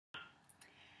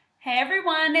Hey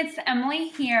everyone, it's Emily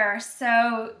here.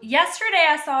 So yesterday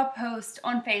I saw a post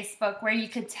on Facebook where you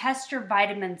could test your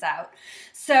vitamins out.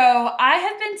 So I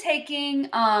have been taking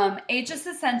Ageless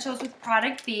Essentials with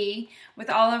Product B with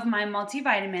all of my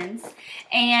multivitamins,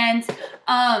 and so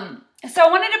I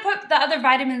wanted to put the other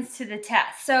vitamins to the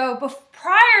test. So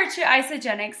prior to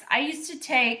Isagenix, I used to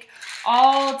take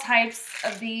all types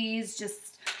of these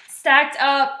just stacked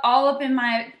up all up in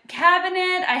my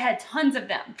cabinet. I had tons of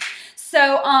them.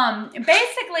 So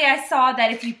basically I saw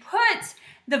that if you put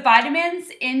the vitamins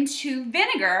into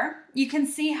vinegar, you can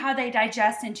see how they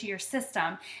digest into your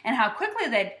system and how quickly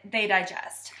they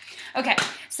digest. Okay,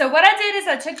 so what I did is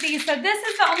I took these. So this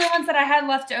is the only ones that I had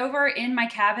left over in my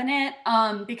cabinet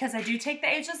because I do take the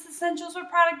Ageless Essentials with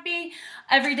Product B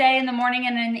every day in the morning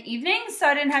and in the evening, so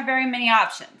I didn't have very many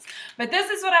options. But this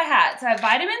is what I had. So I have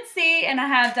vitamin C and I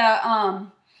have the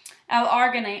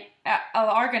L-arginine.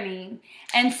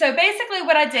 And so basically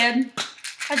what I did is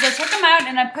I took them out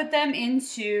and I put them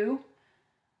into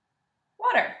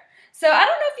water. So I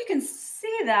don't know if you can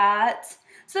see that.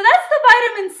 So that's the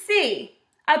vitamin C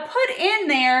I put in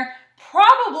there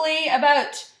probably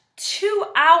about 2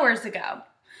 hours ago.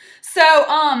 So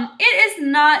it is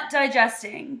not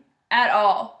digesting at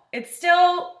all. It's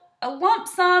still a lump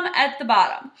sum at the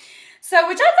bottom. So,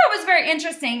 which I thought was very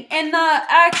interesting. And the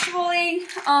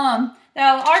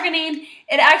L-arginine,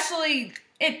 it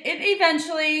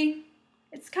eventually,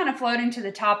 it's kind of floating to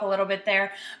the top a little bit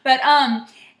there. But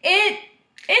it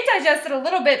digested a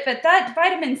little bit, but that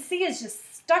vitamin C is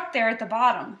just stuck there at the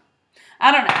bottom.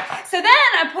 I don't know. So then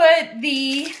I put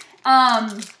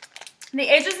the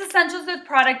Ageless Essentials with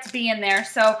Product B in there.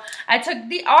 So I took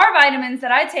the R vitamins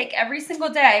that I take every single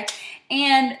day,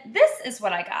 and this is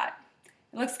what I got.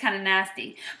 It looks kind of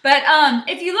nasty. But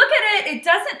if you look at it, it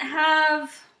doesn't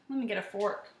have, let me get a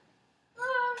fork.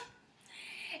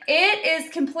 It is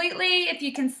completely, if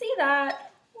you can see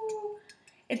that,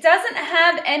 it doesn't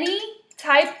have any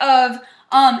type of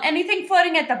anything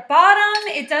floating at the bottom.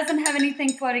 It doesn't have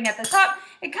anything floating at the top.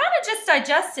 It kind of just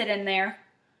digested in there.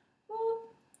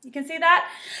 You can see that?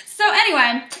 So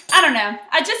anyway, I don't know.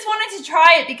 I just wanted to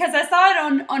try it because I saw it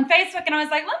on Facebook and I was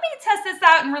like, let me test this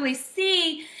out and really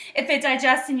see if it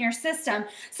digests in your system.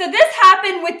 So this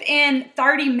happened within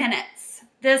 30 minutes,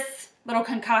 this little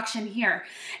concoction here.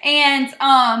 And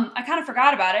I kind of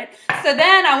forgot about it. So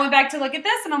then I went back to look at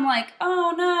this and I'm like,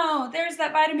 oh no, there's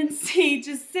that vitamin C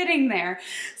just sitting there.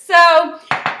 So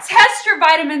test your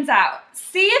vitamins out.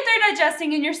 See if they're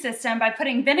digesting in your system by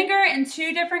putting vinegar in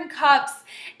 2 different cups.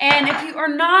 And if you are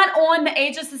not on the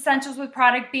Ageless Essentials with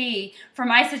Product B from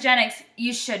Isagenix,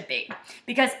 you should be.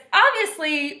 Because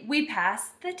obviously we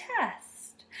passed the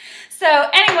test. So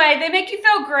anyway, they make you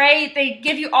feel great. They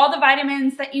give you all the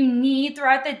vitamins that you need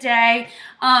throughout the day.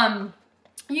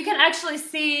 You can actually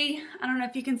see, I don't know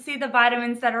if you can see the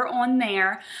vitamins that are on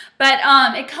there, but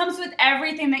it comes with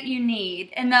everything that you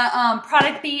need. And the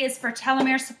Product B is for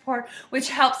telomere support, which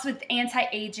helps with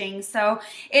anti-aging. So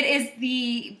it is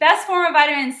the best form of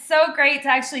vitamin. It's so great to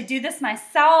actually do this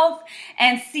myself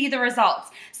and see the results.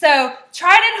 So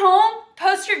try it at home.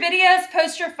 Post your videos,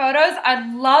 post your photos.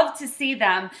 I'd love to see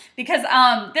them because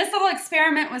this little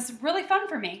experiment was really fun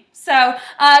for me. So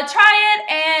try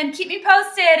it and keep me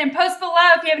posted, and post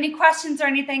below if you have any questions or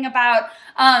anything about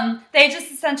the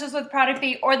Ageless Essentials with Product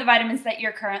B or the vitamins that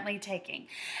you're currently taking.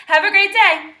 Have a great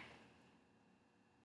day.